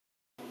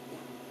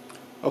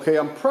Okay,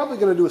 I'm probably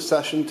going to do a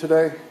session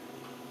today,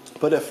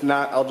 but if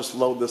not, I'll just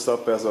load this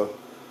up as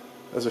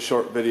a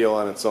short video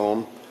on its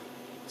own.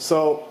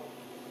 So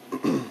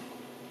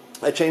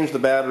I changed the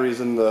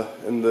batteries in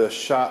the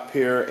shop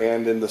here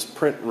and in this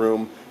print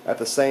room at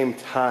the same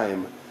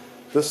time.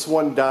 This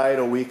one died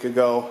a week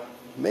ago,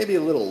 maybe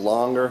a little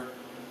longer,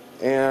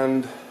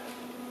 and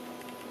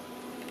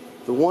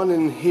the one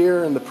in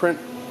here in the print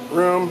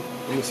room,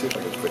 let me see if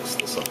I can fix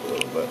this up a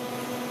little bit.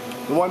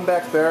 The one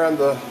back there on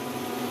the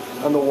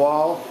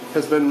wall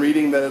has been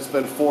reading that it's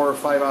been 4 or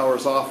 5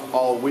 hours off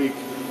all week,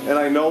 and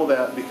I know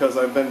that because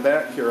I've been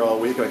back here all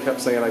week and I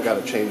kept saying I got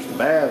to change the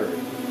battery.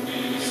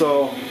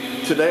 So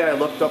today I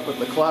looked up at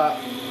the clock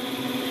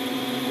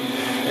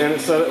and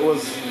it said it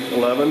was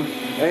 11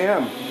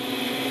 a.m.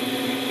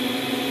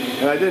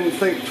 and I didn't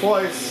think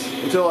twice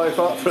until I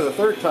thought for the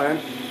third time,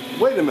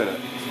 wait a minute,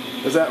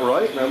 is that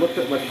right? And I looked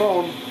at my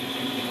phone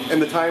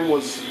and the time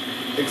was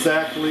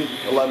exactly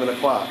 11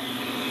 o'clock.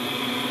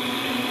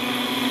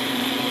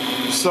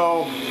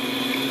 So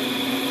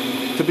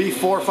to be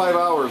 4 or 5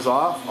 hours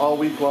off all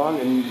week long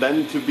and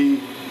then to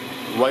be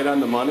right on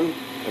the money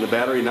and the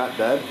battery not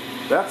dead,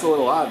 that's a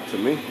little odd to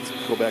me. Let's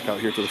go back out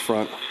here to the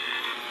front.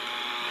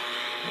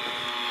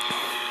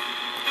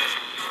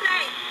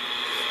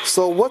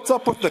 So what's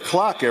up with the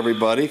clock,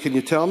 everybody? Can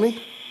you tell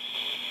me?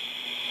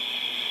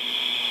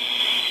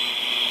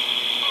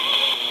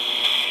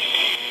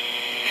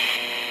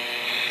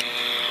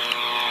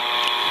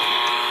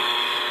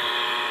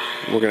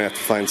 We're gonna have to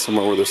find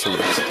somewhere where there's some of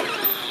this.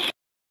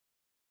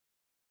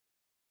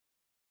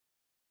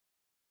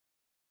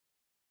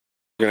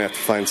 We're gonna have to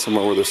find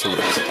somewhere where there's some of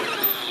this.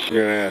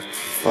 We're gonna have to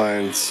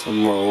find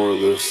somewhere where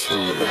there's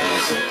some of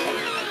this.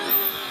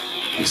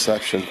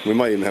 Reception. We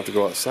might even have to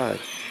go outside.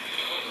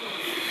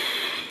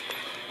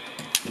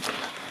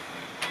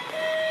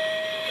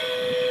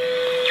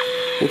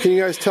 What can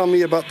you guys tell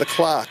me about the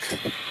clock?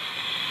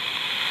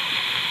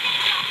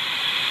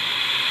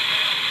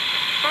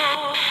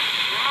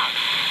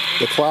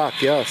 The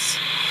clock, yes.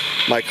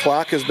 My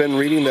clock has been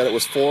reading that it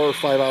was 4 or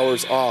 5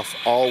 hours off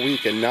all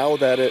week, and now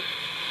that it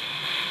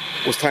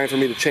was time for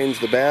me to change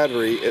the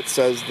battery, it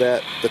says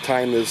that the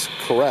time is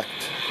correct,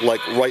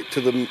 like right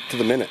to the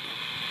minute.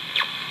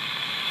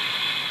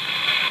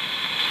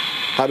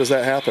 How does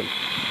that happen?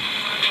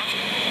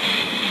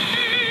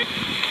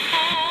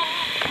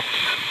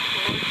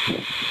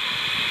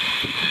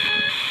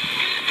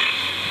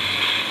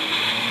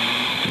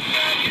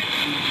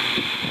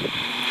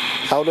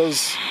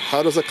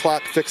 How does a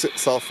clock fix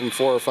itself from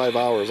 4 or 5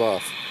 hours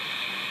off?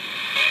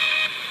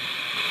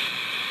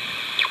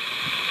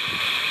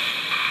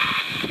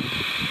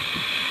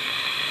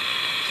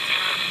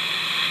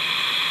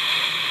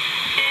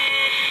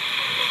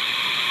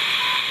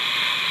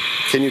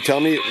 Can you tell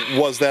me,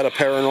 was that a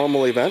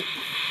paranormal event?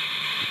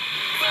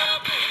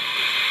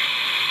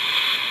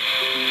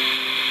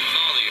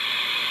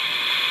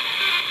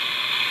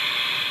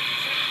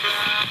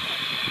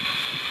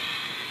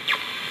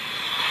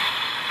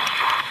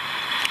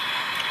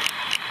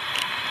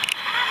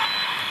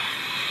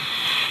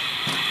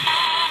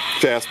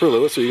 Jasper,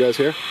 Lewis, are you guys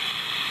here?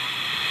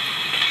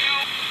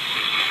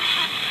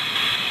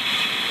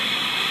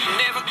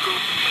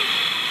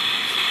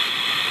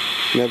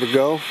 Never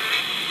go?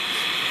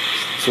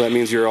 So that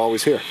means you're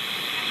always here.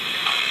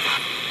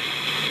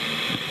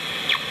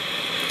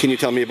 Can you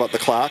tell me about the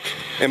clock?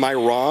 Am I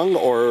wrong,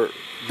 or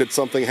did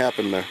something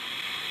happen there?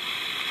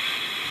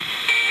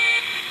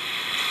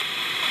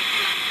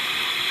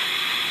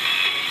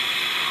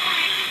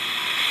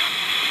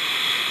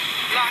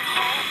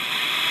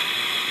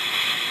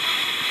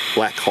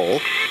 Black hole?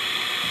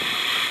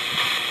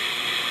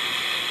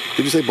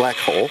 Did you say black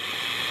hole?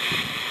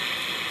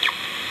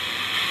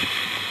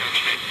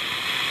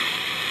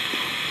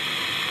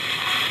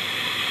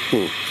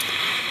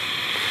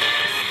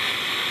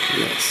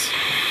 Yes.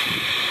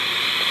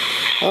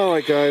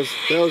 Alright guys,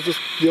 that was just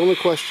the only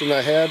question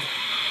I had.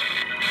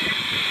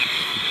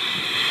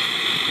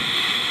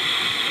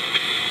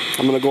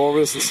 I'm going to go over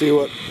this and see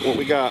what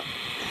we got.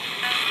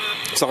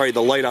 Sorry,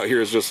 the light out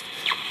here is just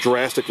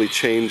drastically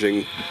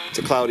changing. It's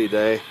a cloudy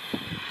day.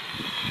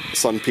 The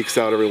sun peeks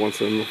out every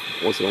once in a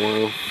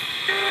while.